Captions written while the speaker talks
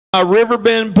A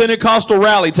Riverbend Pentecostal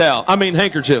rally towel. I mean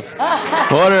handkerchief.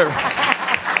 Whatever.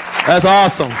 That's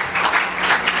awesome.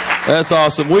 That's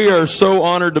awesome. We are so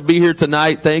honored to be here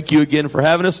tonight. Thank you again for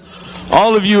having us.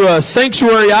 All of you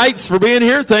sanctuaryites for being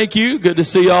here. Thank you. Good to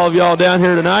see all of y'all down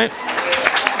here tonight.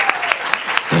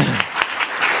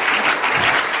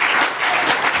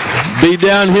 Be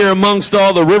down here amongst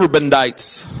all the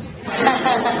Riverbendites.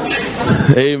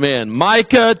 Amen.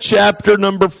 Micah chapter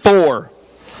number 4.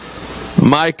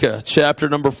 Micah chapter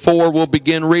number 4, we'll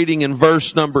begin reading in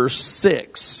verse number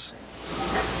 6.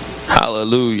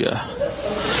 Hallelujah.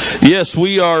 Yes,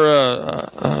 we are,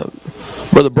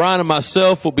 Brother Brian and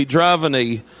myself will be driving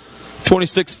a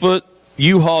 26-foot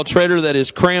U-Haul trailer that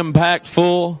is cram-packed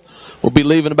full. We'll be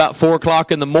leaving about 4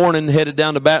 o'clock in the morning, headed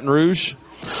down to Baton Rouge.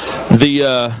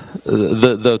 The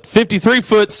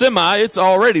 53-foot semi, it's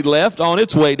already left on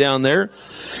its way down there.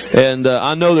 And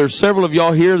I know there's several of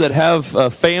y'all here that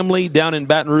have family down in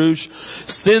Baton Rouge.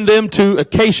 Send them to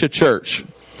Acacia Church.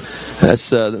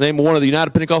 That's the name of one of the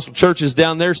United Pentecostal churches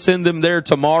down there. Send them there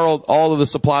tomorrow. All of the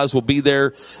supplies will be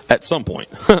there at some point.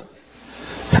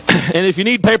 And if you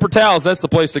need paper towels, that's the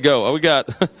place to go. We got,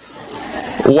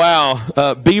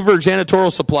 wow, Beaver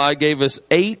Janitorial Supply gave us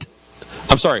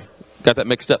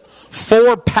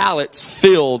 4 pallets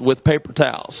filled with paper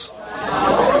towels.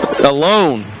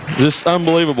 Alone. Just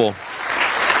unbelievable.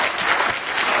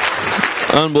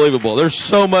 Unbelievable. There's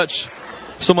so much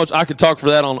I could talk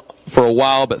for a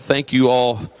while, but thank you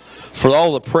all for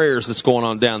all the prayers that's going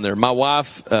on down there. My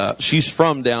wife, she's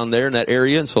from down there in that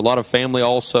area, and so a lot of family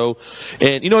also.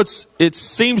 And you know, it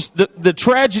seems the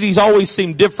tragedies always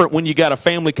seem different when you got a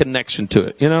family connection to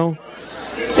it, you know?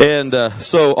 And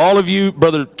so all of you,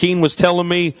 Brother Keen was telling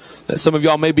me that some of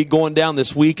y'all may be going down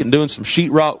this week and doing some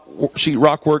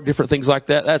sheetrock work, different things like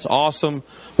that. That's awesome.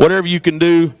 Whatever you can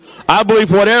do. I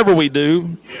believe whatever we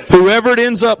do, whoever it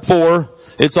ends up for,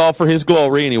 it's all for His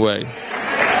glory anyway.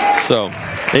 So,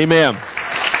 amen.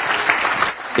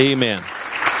 Amen.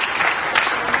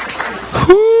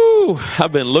 Whew,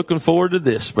 I've been looking forward to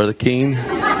this, Brother Keen.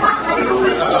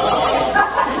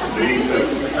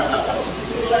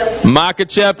 Micah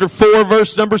chapter 4,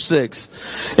 verse number 6.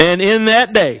 And in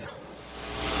that day,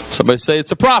 somebody say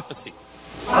it's a prophecy.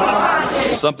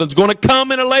 Something's going to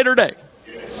come in a later day.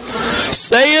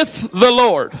 Saith the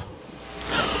Lord,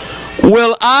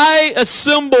 will I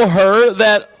assemble her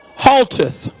that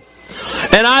halteth,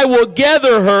 and I will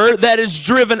gather her that is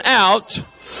driven out,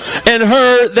 and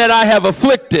her that I have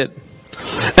afflicted.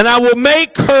 And I will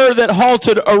make her that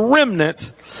halted a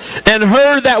remnant, and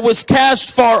her that was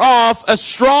cast far off a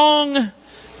strong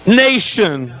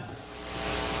nation.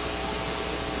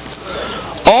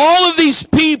 All of these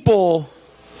people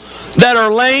that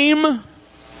are lame,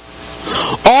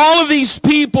 all of these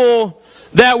people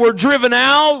that were driven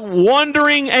out,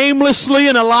 wandering aimlessly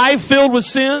in a life filled with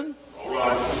sin,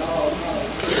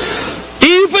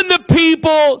 even the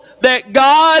people that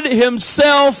God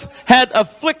Himself had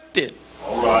afflicted,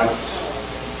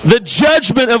 the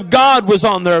judgment of God was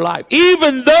on their life.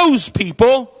 Even those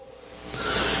people,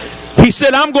 He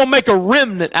said, I'm going to make a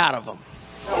remnant out of them.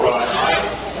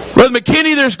 Brother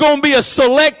McKinney, there's going to be a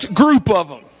select group of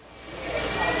them.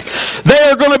 They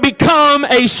are going to become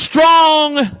a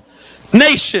strong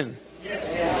nation.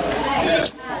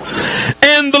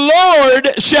 And the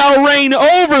Lord shall reign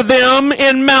over them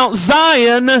in Mount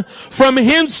Zion from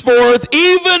henceforth,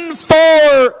 even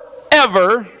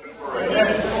forever.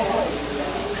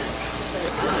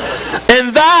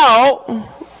 And thou,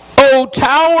 O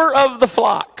tower of the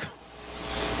flock,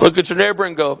 look at your neighbor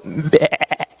and go, bleh.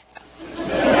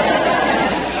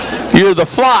 You're the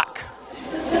flock.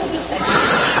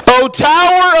 O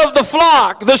tower of the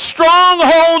flock, the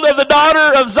stronghold of the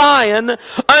daughter of Zion,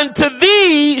 unto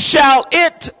thee shall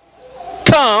it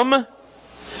come,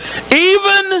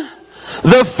 even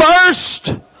the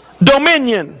first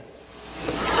dominion.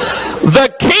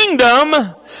 The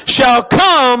kingdom shall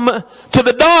come to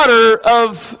the daughter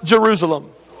of Jerusalem.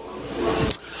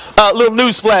 Little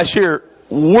news flash here.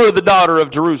 We're the daughter of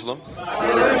Jerusalem.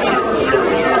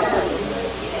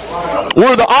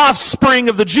 We're the offspring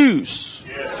of the Jews.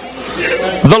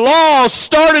 The law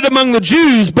started among the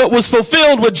Jews but was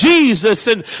fulfilled with Jesus.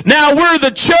 And now we're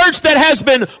the church that has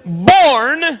been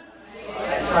born.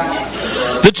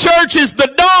 The church is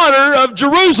the daughter of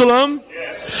Jerusalem.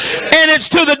 And it's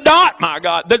to the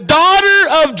daughter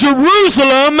of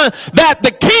Jerusalem that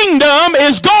the kingdom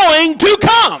is going to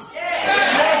come.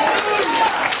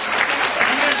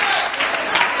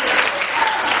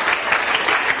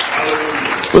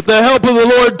 With the help of the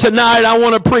Lord tonight, I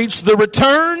want to preach the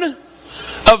return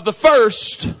of the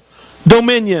first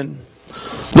dominion.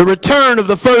 The return of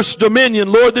the first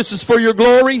dominion. Lord, this is for your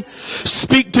glory.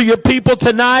 Speak to your people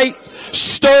tonight.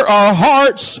 Stir our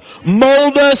hearts.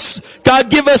 Mold us. God,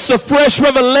 give us a fresh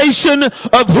revelation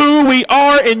of who we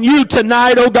are in you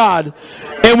tonight, oh God.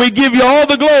 And we give you all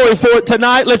the glory for it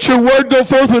tonight. Let your word go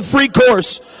forth with free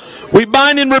course. We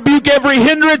bind and rebuke every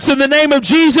hindrance in the name of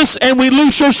Jesus, and we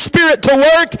loose your spirit to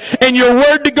work and your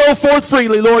word to go forth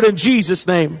freely, Lord, in Jesus'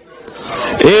 name.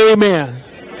 Amen.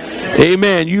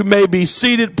 Amen. You may be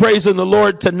seated praising the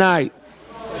Lord tonight.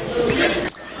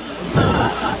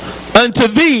 Unto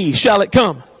thee shall it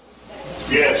come.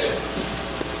 Yes.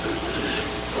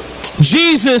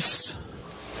 Jesus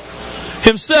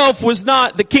himself was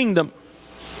not the kingdom.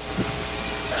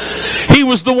 He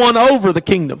was the one over the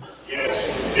kingdom.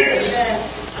 Yes. Yes.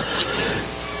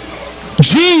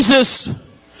 Jesus,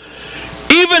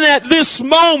 even at this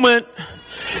moment,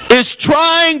 is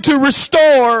trying to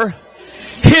restore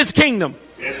his kingdom.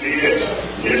 Yes, he is.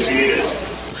 Yes, he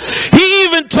is. He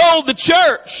even told the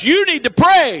church, you need to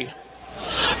pray,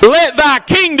 let thy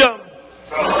kingdom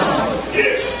come.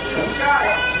 Yes.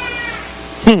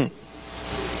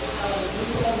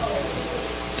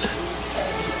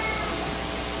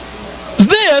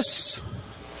 This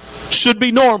should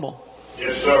be normal.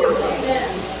 Yes, sir.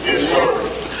 Yes,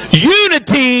 sir.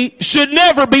 Unity should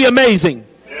never be amazing.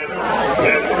 Never.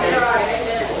 Never.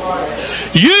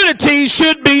 Unity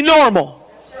should be normal.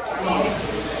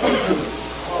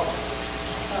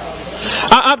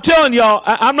 I'm telling y'all,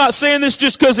 I'm not saying this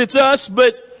just because it's us,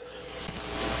 but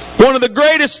one of the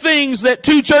greatest things that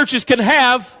two churches can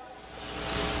have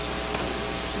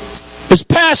is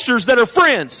pastors that are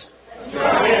friends.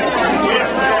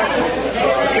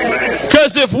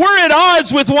 Because if we're at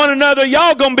odds with one another,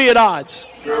 y'all gonna be at odds.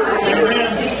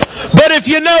 But if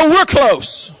you know we're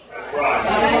close.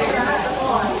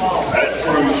 That's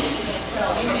true.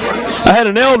 I had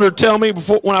an elder tell me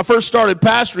before, when I first started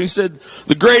pastoring, he said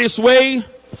the greatest way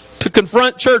to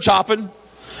confront church hopping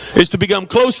is to become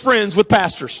close friends with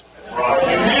pastors. That's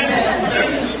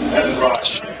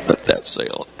right. Let that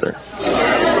sail up there.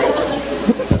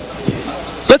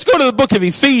 Let's go to the book of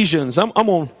Ephesians.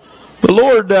 The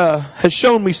Lord has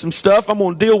shown me some stuff. I'm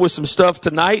going to deal with some stuff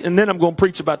tonight, and then I'm going to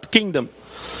preach about the kingdom.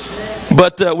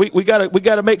 But we got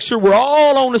to make sure we're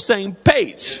all on the same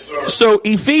page. So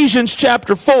Ephesians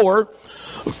chapter 4,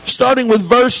 starting with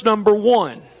verse number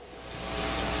 1.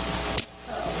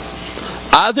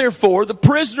 I therefore, the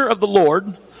prisoner of the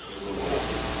Lord,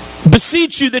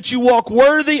 beseech you that you walk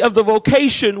worthy of the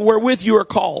vocation wherewith you are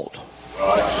called,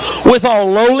 with all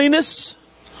lowliness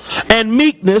and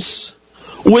meekness,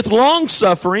 with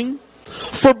long-suffering,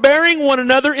 forbearing one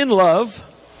another in love,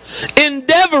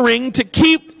 endeavoring to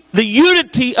keep the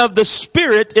unity of the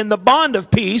Spirit in the bond of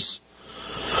peace.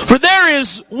 For there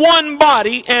is one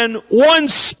body and one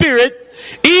Spirit,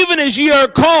 even as ye are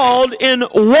called in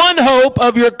one hope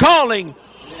of your calling.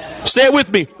 Say it with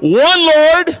me. One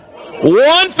Lord,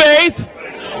 one faith,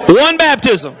 one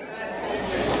baptism.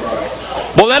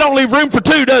 Well, that don't leave room for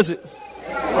two, does it?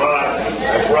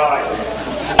 That's right.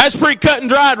 That's pretty cut and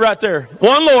dried right there.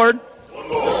 One Lord,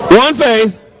 one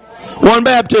faith, one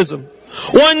baptism.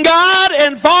 One God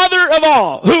and Father of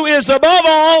all, who is above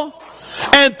all,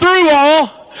 and through all,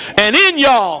 and in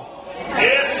y'all.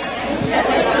 Yes.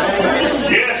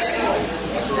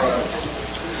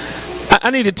 I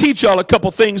need to teach y'all a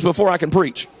couple things before I can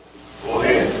preach. Go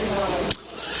ahead.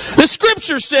 The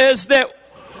scripture says that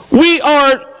we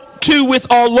are to, with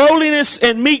all lowliness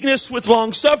and meekness, with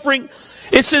long suffering.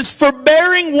 It says,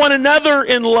 forbearing one another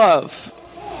in love.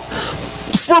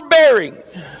 Forbearing.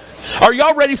 Are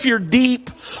y'all ready for your deep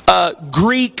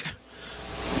Greek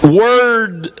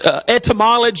word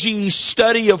etymology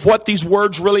study of what these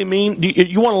words really mean?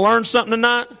 You want to learn something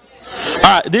tonight? All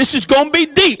right, this is going to be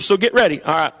deep, so get ready.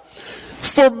 All right.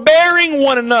 Forbearing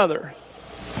one another.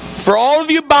 For all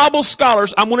of you Bible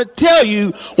scholars, I'm going to tell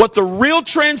you what the real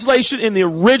translation in the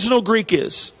original Greek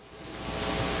is.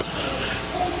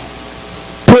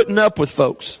 Putting up with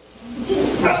folks.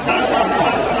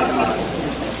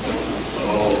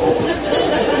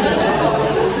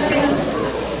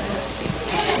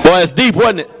 Boy, that's deep,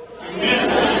 wasn't it?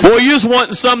 Boy, you was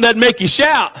wanting something that'd make you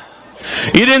shout.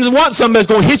 You didn't want something that's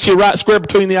going to hit you right square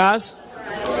between the eyes.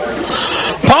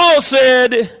 Paul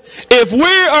said, if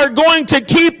we are going to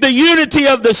keep the unity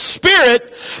of the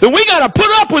Spirit, then we got to put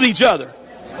up with each other.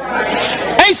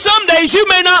 Hey, some days you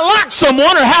may not like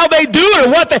someone or how they do it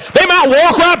or what they might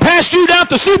walk right past you down at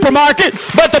the supermarket,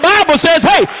 but the Bible says,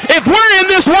 hey, if we're in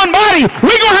this one body,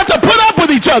 we're going to have to put up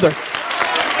with each other.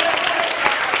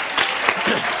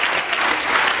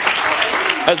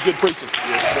 That's good preaching.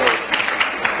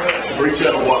 Preach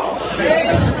that a while.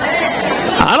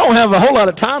 don't have a whole lot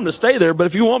of time to stay there, but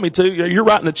if you want me to, you're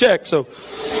writing a check. So, to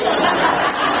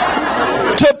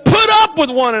put up with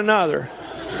one another.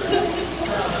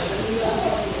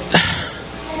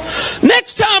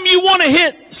 Next time you want to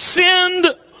hit send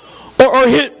or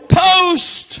hit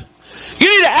post, you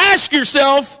need to ask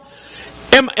yourself,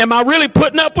 am I really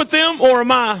putting up with them, or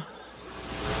am I?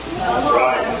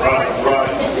 Right.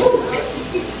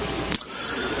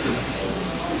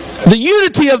 The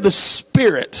unity of the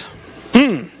Spirit.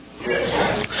 Man,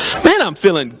 I'm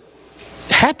feeling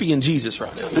happy in Jesus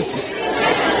right now. You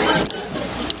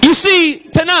see,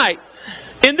 tonight,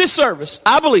 in this service,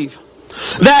 I believe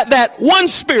that one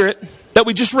Spirit that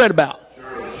we just read about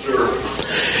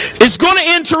is going to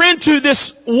enter into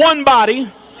this one body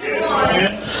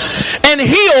and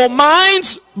heal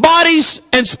minds, bodies,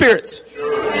 and spirits.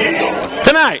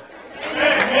 Tonight,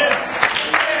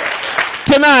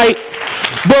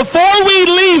 before we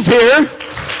leave here,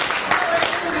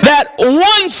 that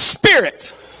one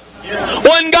Spirit,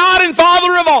 one God and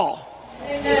Father of all,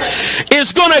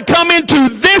 is going to come into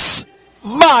this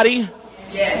body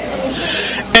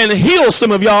and heal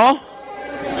some of y'all.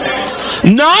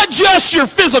 Not just your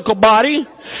physical body.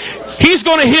 He's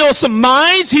going to heal some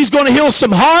minds. He's going to heal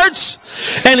some hearts.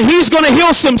 And He's going to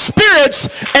heal some spirits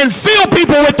and fill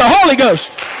people with the Holy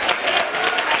Ghost.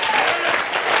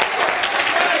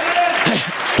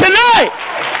 Tonight.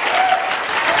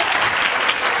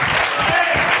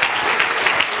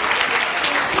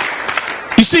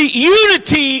 You see,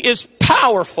 unity is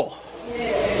powerful.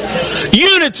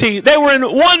 Unity. They were in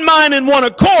one mind and one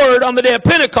accord on the day of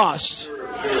Pentecost.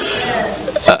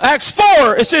 Acts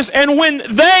 4, it says, and when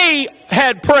they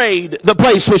had prayed, the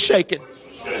place was shaken.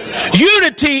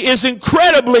 Unity is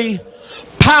incredibly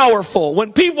powerful.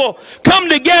 When people come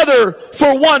together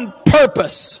for one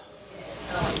purpose.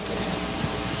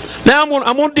 Now I'm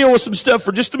going to deal with some stuff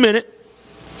for just a minute.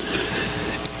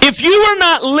 If you are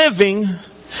not living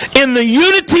in the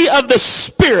unity of the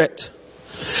Spirit,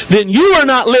 then you are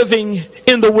not living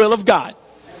in the will of God.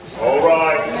 All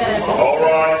right.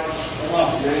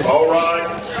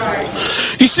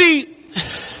 You see,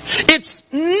 it's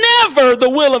never the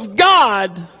will of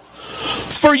God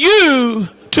for you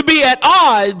to be at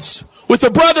odds with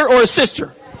a brother or a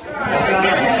sister.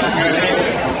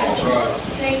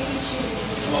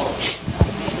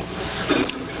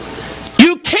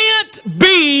 You can't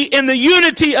be in the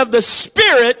unity of the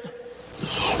Spirit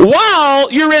while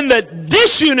you're in the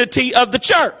disunity of the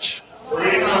church.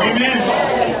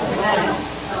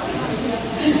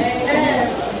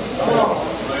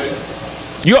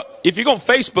 If you're going to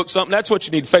Facebook something, that's what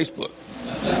you need, Facebook.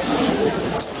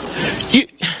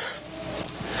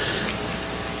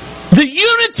 The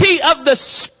unity of the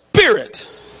Spirit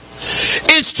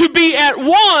is to be at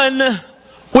one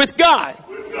with God.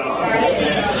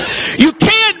 You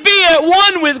can't be at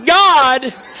one with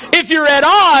God if you're at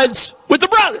odds with the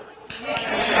brother.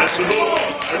 That's the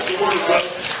word, brother.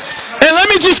 And let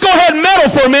me just go ahead and meddle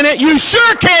for a minute. You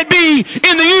sure can't be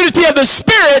in the unity of the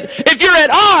Spirit if you're at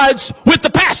odds with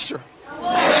the pastor.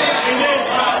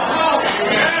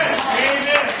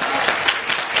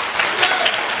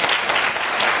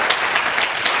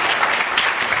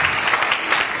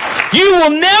 You will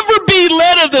never be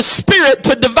led of the Spirit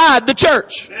to divide the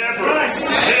church.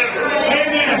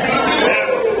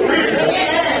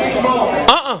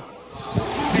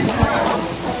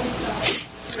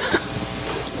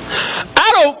 I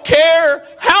don't care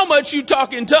how much you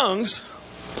talk in tongues.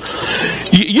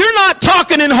 You're not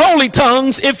talking in holy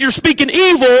tongues if you're speaking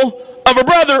evil of a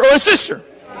brother or a sister.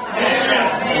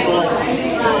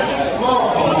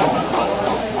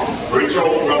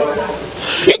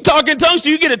 You talk in tongues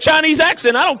till you get a Chinese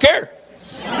accent. I don't care.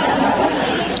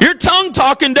 Your tongue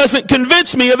talking doesn't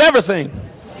convince me of everything.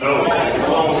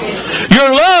 Your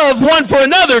love one for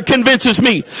another convinces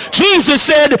me. Jesus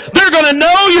said, they're going to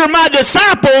know you're my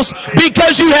disciples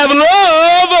because you have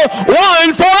love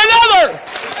one for another.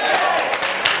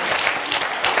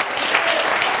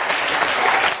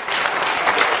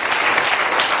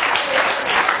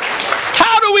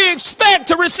 How do we expect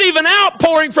to receive an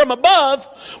outpouring from above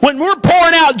when we're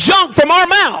pouring out junk from our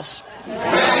mouths?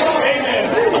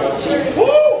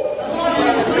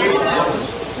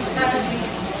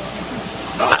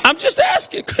 I'm just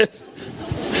asking.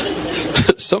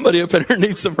 Somebody up in here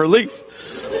needs some relief.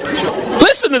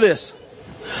 Listen to this.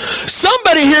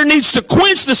 Somebody here needs to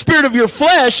quench the spirit of your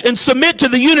flesh and submit to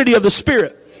the unity of the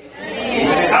Spirit.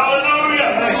 Hallelujah.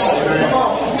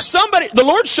 Somebody, the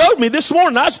Lord showed me this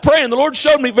morning. I was praying. The Lord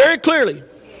showed me very clearly.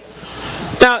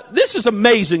 Now, this is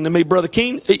amazing to me, Brother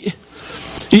Keene.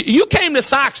 You came to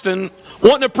Saxton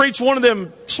wanting to preach one of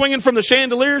them swinging from the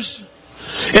chandeliers.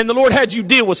 and the Lord had you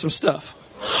deal with some stuff.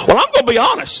 Well, I'm going to be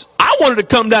honest. I wanted to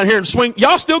come down here and swing.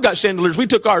 Y'all still got chandeliers. We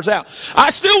took ours out. I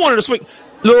still wanted to swing.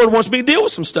 The Lord wants me to deal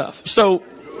with some stuff. So,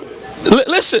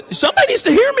 listen, somebody needs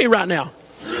to hear me right now.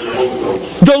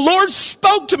 The Lord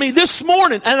spoke to me this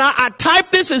morning, and I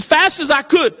typed this as fast as I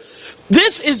could.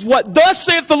 This is what thus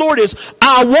saith the Lord is,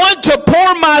 I want to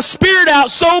pour my spirit out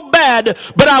so bad,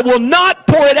 but I will not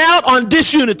pour it out on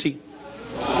disunity.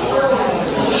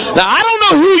 Now, I don't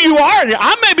know who you are.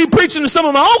 I may be preaching to some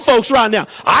of my own folks right now.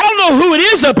 I don't know who it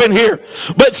is up in here.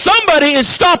 But somebody is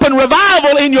stopping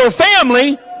revival in your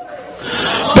family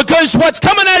because what's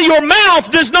coming out of your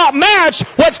mouth does not match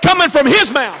what's coming from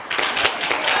his mouth.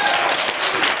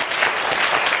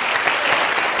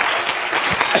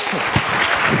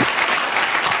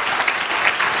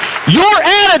 Your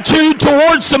attitude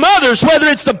towards some others, whether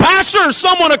it's the pastor or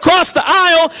someone across the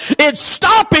aisle, it's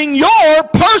stopping your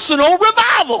personal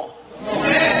revival.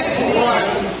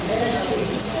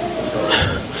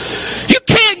 You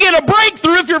can't get a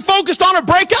breakthrough if you're focused on a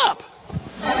breakup.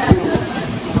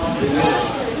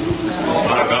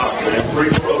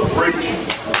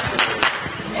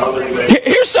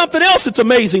 Here's something else that's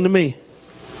amazing to me.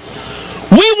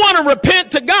 We want to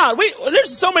repent to God.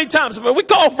 There's so many times we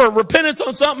call for repentance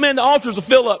on something and the altars will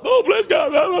fill up. Oh, bless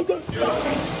God.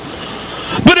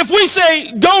 But if we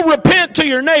say, go repent to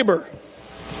your neighbor.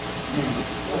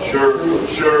 Sure.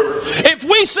 If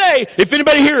we say, if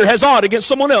anybody here has aught against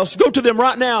someone else, go to them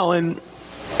right now and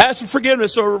ask for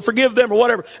forgiveness or forgive them or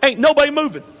whatever. Ain't nobody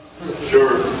moving.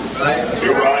 Sure.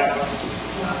 You're right.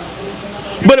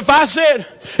 But if I said,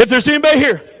 if there's anybody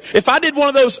here, if I did one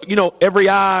of those, every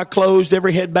eye closed,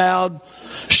 every head bowed,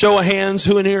 show of hands,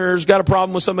 who in here has got a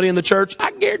problem with somebody in the church?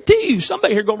 I guarantee you,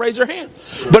 somebody here going to raise their hand.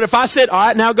 But if I said, all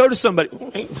right, now go to somebody. Me?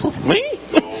 You're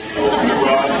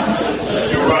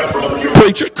right, brother.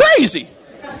 Preacher's crazy.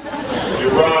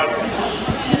 You're right.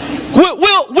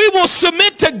 We will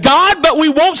submit to God, but we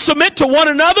won't submit to one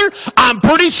another. I'm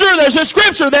pretty sure there's a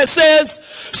scripture that says,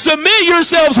 submit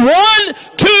yourselves one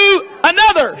to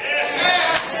another.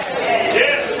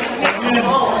 Yes.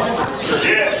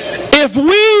 If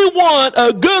we want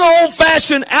a good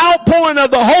old-fashioned outpouring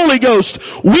of the Holy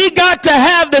Ghost, we got to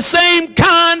have the same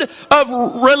kind of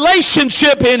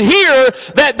relationship in here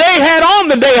that they had on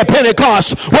the day of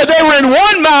Pentecost, where they were in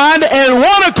one mind and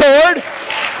one accord.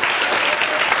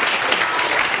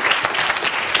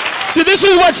 See, this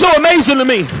is what's so amazing to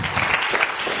me.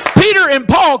 Peter and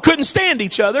Paul couldn't stand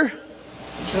each other,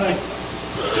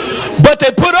 but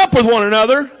they put up with one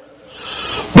another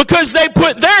because they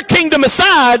put their kingdom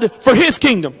aside for his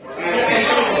kingdom.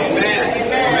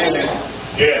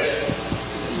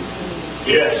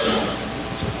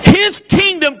 Yes. His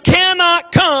kingdom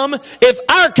cannot come if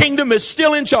our kingdom is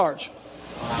still in charge.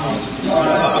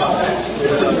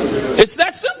 It's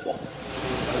that simple.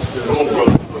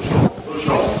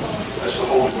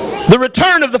 The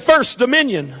return of the first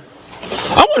dominion.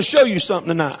 I want to show you something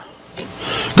tonight.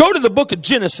 Go to the book of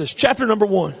Genesis, chapter number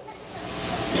 1.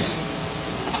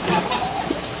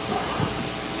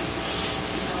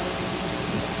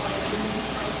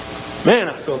 Man,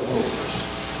 I feel the Holy Ghost.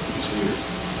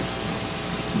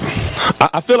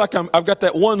 I feel like I've got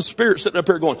that one spirit sitting up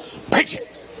here going, preach it,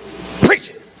 preach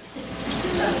it.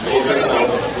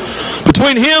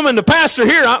 Between him and the pastor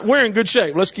here, we're in good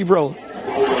shape. Let's keep rolling.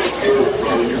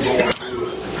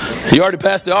 He already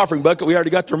passed the offering bucket. We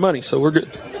already got their money, so we're good.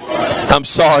 I'm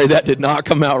sorry, that did not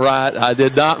come out right. I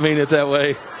did not mean it that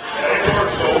way.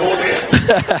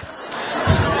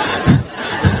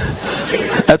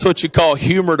 That's what you call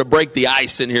humor to break the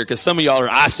ice in here, because some of y'all are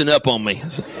icing up on me.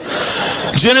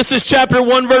 Genesis chapter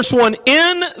 1, verse 1.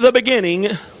 In the beginning,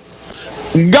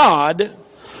 God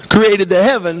created the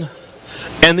heaven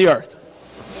and the earth.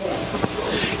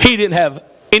 He didn't have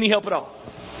any help at all.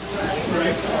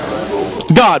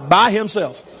 God by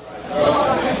himself.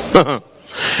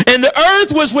 And the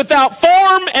earth was without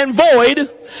form and void,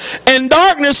 and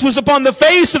darkness was upon the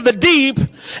face of the deep,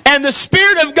 and the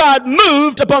Spirit of God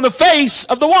moved upon the face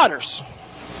of the waters.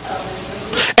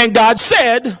 And God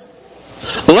said,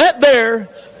 let there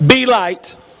be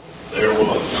light. There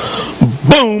was.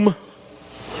 Boom.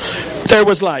 There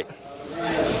was light.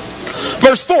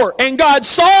 Verse 4, and God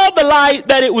saw the light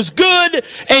that it was good,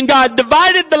 and God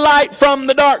divided the light from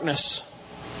the darkness.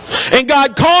 And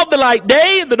God called the light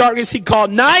day, and the darkness he called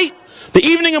night. The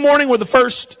evening and morning were the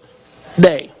first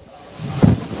day.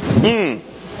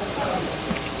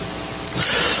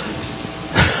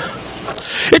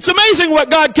 It's amazing what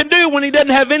God can do when he doesn't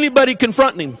have anybody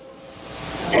confronting him.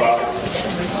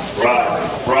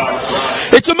 Right.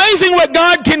 It's amazing what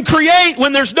God can create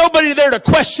when there's nobody there to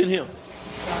question him.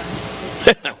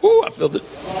 Woo, I feel it.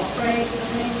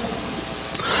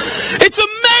 It's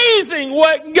amazing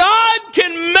what God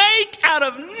can make out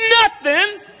of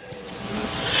nothing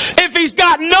if He's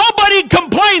got nobody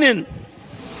complaining.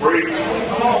 Preach.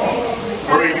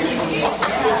 Preach.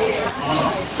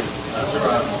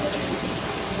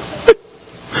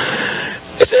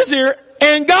 It says here,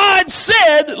 and God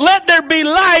said, let there be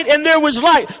light, and there was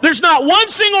light. There's not one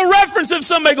single reference of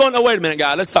somebody going, oh, wait a minute,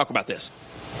 God, let's talk about this.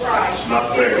 It's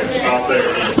not there. It's not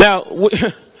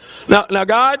there. Now,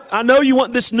 God, I know you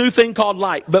want this new thing called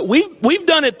light, but we've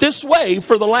done it this way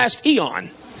for the last eon.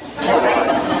 All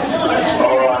right.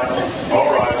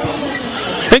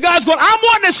 And God's going, I'm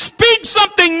wanting to speak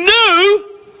something new.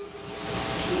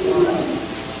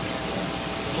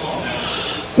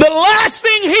 The last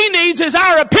thing He needs is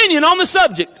our opinion on the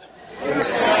subject.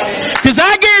 Because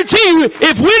I guarantee you,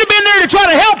 if we'd have been there to try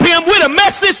to help Him, we'd have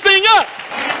messed this thing up.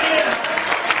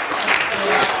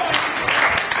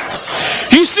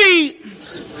 You see,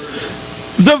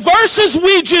 the verses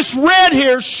we just read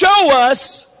here show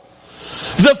us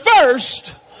the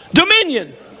first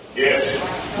dominion. Yes.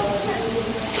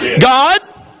 God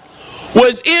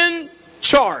was in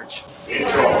charge. In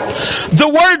charge. The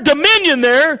word dominion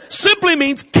there simply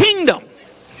means kingdom.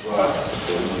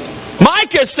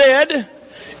 Micah said,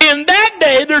 in that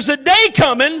day, there's a day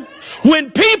coming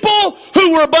when people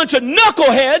who were a bunch of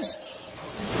knuckleheads,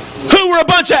 who were a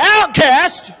bunch of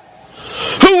outcasts,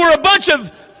 who were a bunch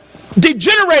of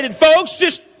degenerated folks,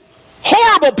 just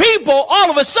horrible people,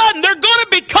 all of a sudden they're going to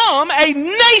become a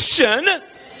nation.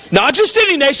 Not just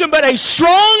any nation, but a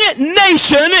strong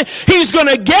nation. He's going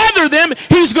to gather them.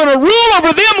 He's going to rule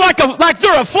over them like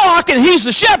they're a flock and He's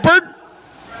the shepherd.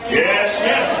 Yes.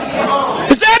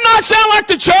 Does that not sound like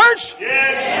the church?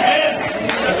 Yes.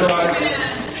 That's right.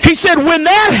 He said when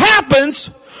that happens,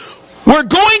 we're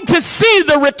going to see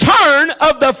the return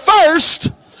of the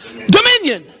first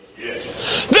dominion.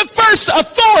 Yes. The first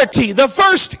authority, the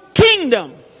first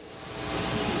kingdom.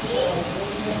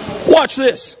 Watch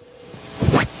this.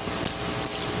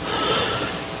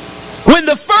 When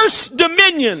the first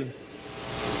dominion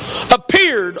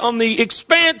appeared on the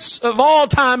expanse of all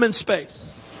time and space,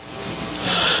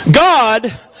 God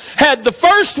had the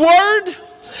first word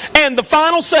and the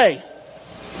final say.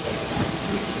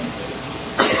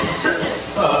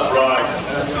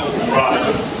 Right.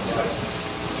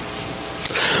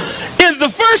 In the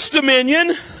first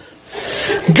dominion,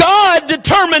 God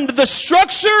determined the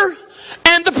structure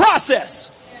and the process.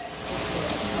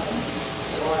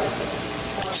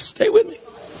 Stay with me.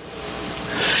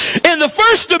 In the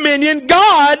first dominion,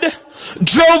 God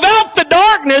drove out the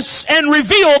darkness and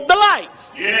revealed the light.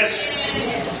 Yes.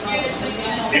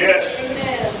 Yes.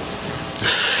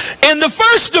 In the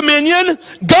first dominion,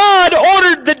 God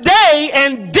ordered the day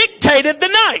and dictated the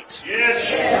night. Yes.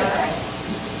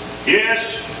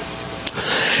 Yes.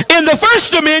 In the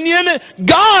first dominion,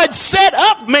 God set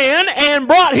up man and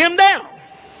brought him down.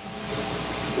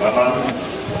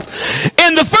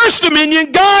 In the first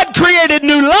dominion, God created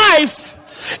new life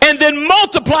and then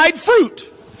multiplied fruit.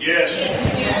 Yes.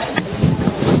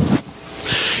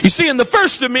 You see, in the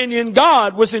first dominion,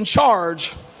 God was in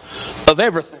charge of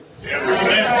everything.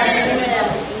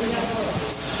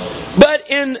 But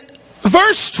in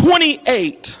verse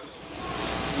 28,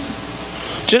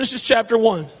 Genesis chapter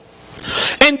 1,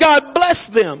 and God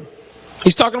blessed them.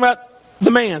 He's talking about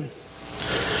the man.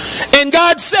 And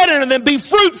God said unto them, be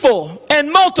fruitful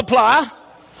and multiply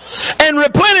and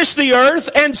replenish the earth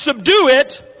and subdue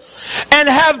it and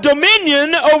have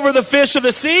dominion over the fish of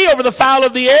the sea, over the fowl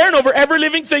of the air, and over every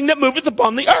living thing that moveth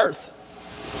upon the earth.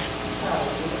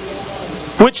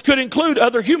 Which could include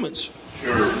other humans.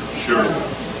 Sure.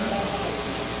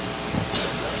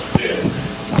 Yeah.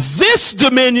 This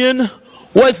dominion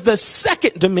was the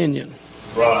second dominion.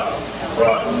 Right.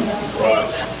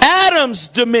 Adam's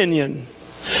dominion.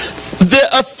 The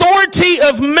authority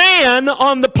of man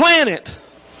on the planet.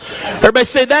 Everybody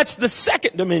say that's the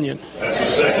second dominion. That's the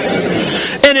second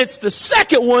dominion. And it's the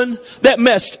second one that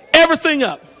messed everything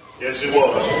up. Yes, it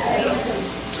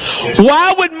was.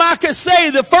 Why would Micah say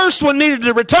the first one needed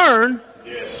to return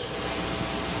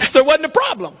if there wasn't a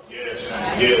problem? Yes.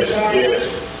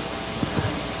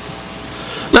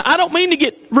 Now, I don't mean to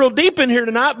get real deep in here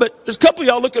tonight, but there's a couple of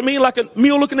y'all look at me like a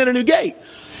mule looking at a new gate.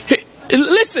 Hey,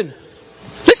 listen,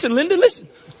 Linda, listen.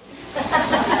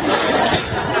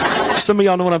 Some of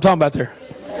y'all know what I'm talking about there.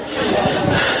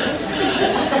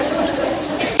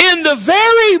 In the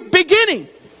very beginning,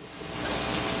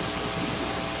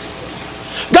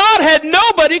 God had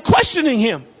nobody questioning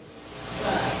Him.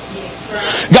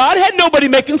 God had nobody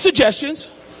making suggestions.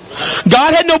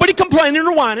 God had nobody complaining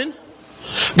or whining.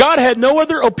 God had no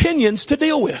other opinions to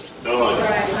deal with.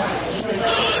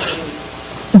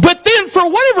 But then, for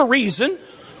whatever reason,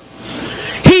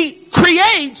 He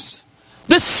creates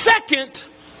the second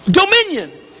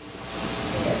dominion.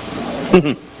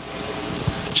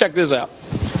 Check this out.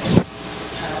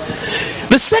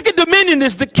 The second dominion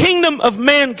is the kingdom of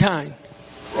mankind.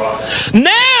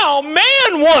 Now,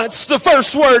 man wants the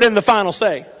first word and the final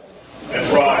say. That's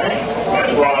right.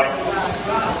 That's right.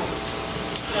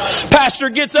 Pastor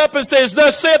gets up and says,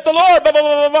 "Thus saith the Lord," blah, blah,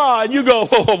 blah, blah, blah. And you go,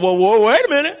 whoa, wait a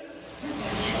minute.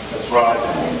 That's right.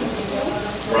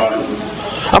 That's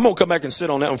right. I'm going to come back and sit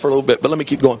on that one for a little bit, but let me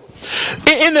keep going.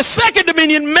 In the second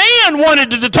dominion, man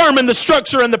wanted to determine the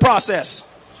structure and the process.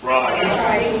 That's right.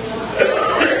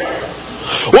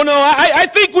 Well, no, I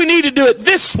think we need to do it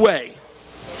this way.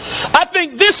 I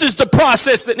think this is the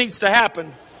process that needs to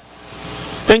happen.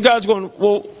 And God's going,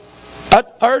 well, I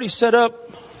already set up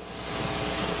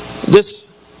this.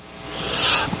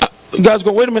 God's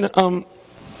going, wait a minute.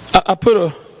 I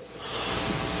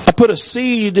put a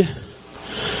seed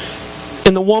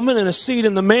in the woman and a seed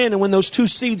in the man, and when those two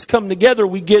seeds come together,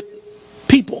 we get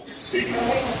people.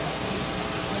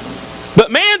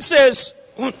 But man says,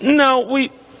 no,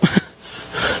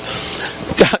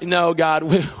 God,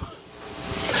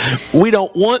 we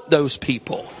don't want those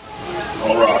people.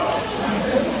 All right.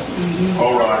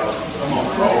 All right.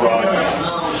 All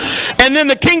right. And then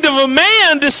the kingdom of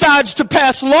man decides to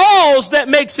pass laws that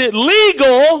makes it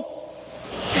legal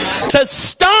to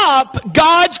stop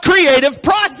God's creative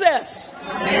process.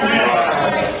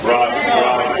 Right.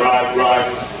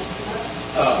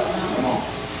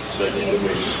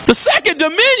 The second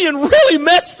dominion really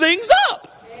messed things up.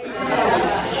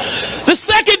 The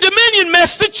second dominion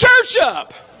messed the church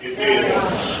up.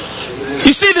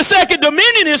 You see, the second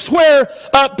dominion is where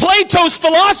Plato's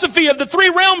philosophy of the three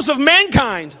realms of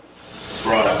mankind,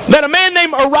 that a man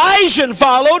named Origen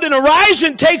followed, and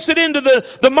Origen takes it into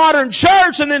the modern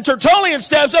church, and then Tertullian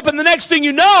steps up, and the next thing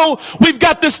you know, we've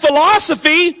got this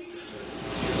philosophy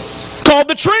called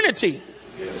the Trinity.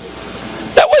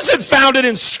 That wasn't founded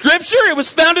in Scripture. It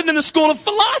was founded in the school of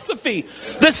philosophy.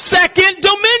 The second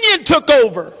dominion took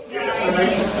over.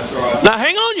 Now,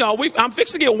 hang on, y'all. I'm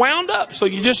fixing to get wound up, so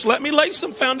you just let me lay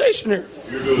some foundation here.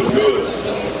 You're doing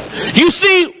good. You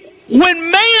see,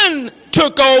 when man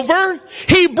took over,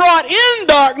 he brought in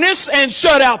darkness and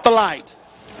shut out the light.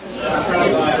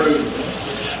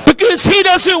 Because he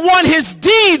doesn't want his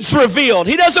deeds revealed.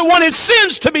 He doesn't want his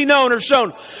sins to be known or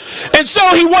shown. And so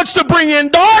he wants to bring in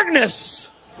darkness.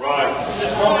 Right.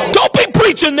 Don't be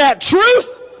preaching that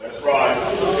truth. That's right.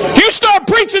 You start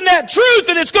preaching that truth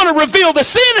and it's going to reveal the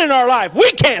sin in our life.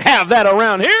 We can't have that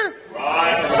around here.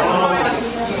 Right.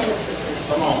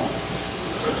 Come on.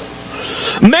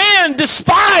 Man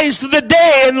despised the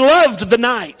day and loved the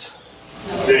night.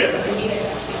 That's it.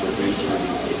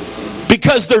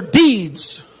 Because their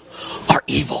deeds are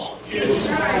evil.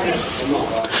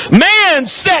 Yes. Man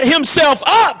set himself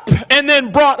up and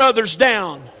then brought others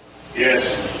down. Yes.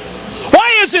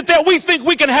 Why is it that we think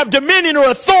we can have dominion or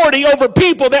authority over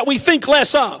people that we think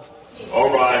less of? All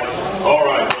right. All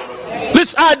right.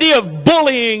 This idea of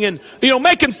bullying and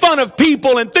making fun of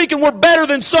people and thinking we're better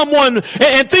than someone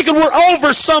and thinking we're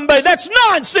over somebody, that's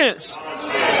nonsense.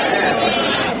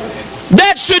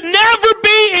 That should never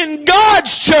be in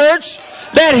God's church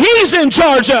that He's in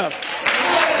charge of.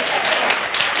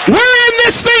 We're in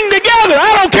this thing together.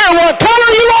 I don't care what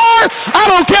color you are. I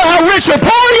don't care how rich or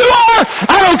poor you are.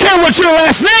 I don't care what your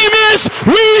last name is.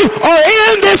 We are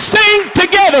in this thing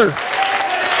together.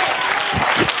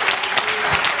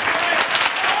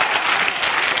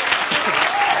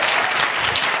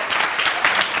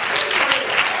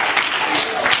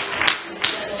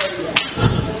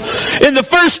 In the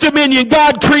first dominion,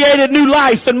 God created new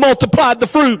life and multiplied the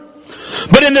fruit.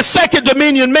 But in the second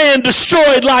dominion, man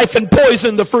destroyed life and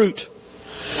poisoned the fruit.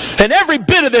 And every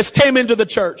bit of this came into the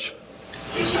church.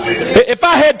 If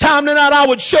I had time tonight, I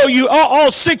would show you all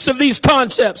 6 of these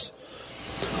concepts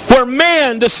where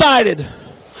man decided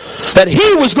that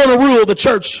he was going to rule the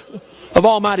church of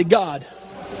Almighty God.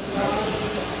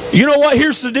 You know what?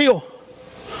 Here's the deal.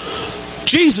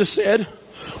 Jesus said,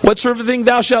 whatsoever thing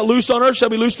thou shalt loose on earth shall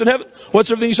be loosed in heaven.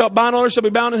 Whatsoever thing you shalt bind on earth shall be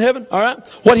bound in heaven. All right.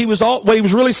 What he was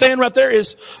really saying right there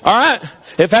is, all right,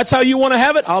 if that's how you want to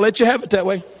have it, I'll let you have it that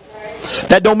way.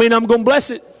 That don't mean I'm going to bless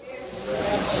it.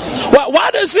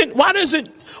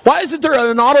 Why isn't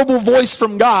there an audible voice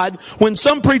from God when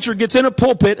some preacher gets in a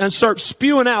pulpit and starts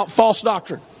spewing out false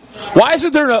doctrine? Why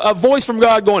isn't there a voice from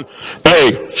God going,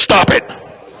 hey, stop it.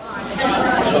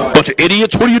 Bunch of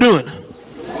idiots, what are you doing?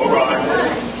 All right.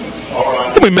 All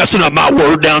right. Don't be messing up my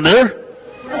word down there.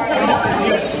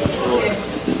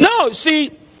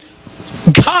 see,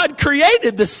 God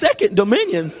created the second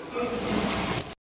dominion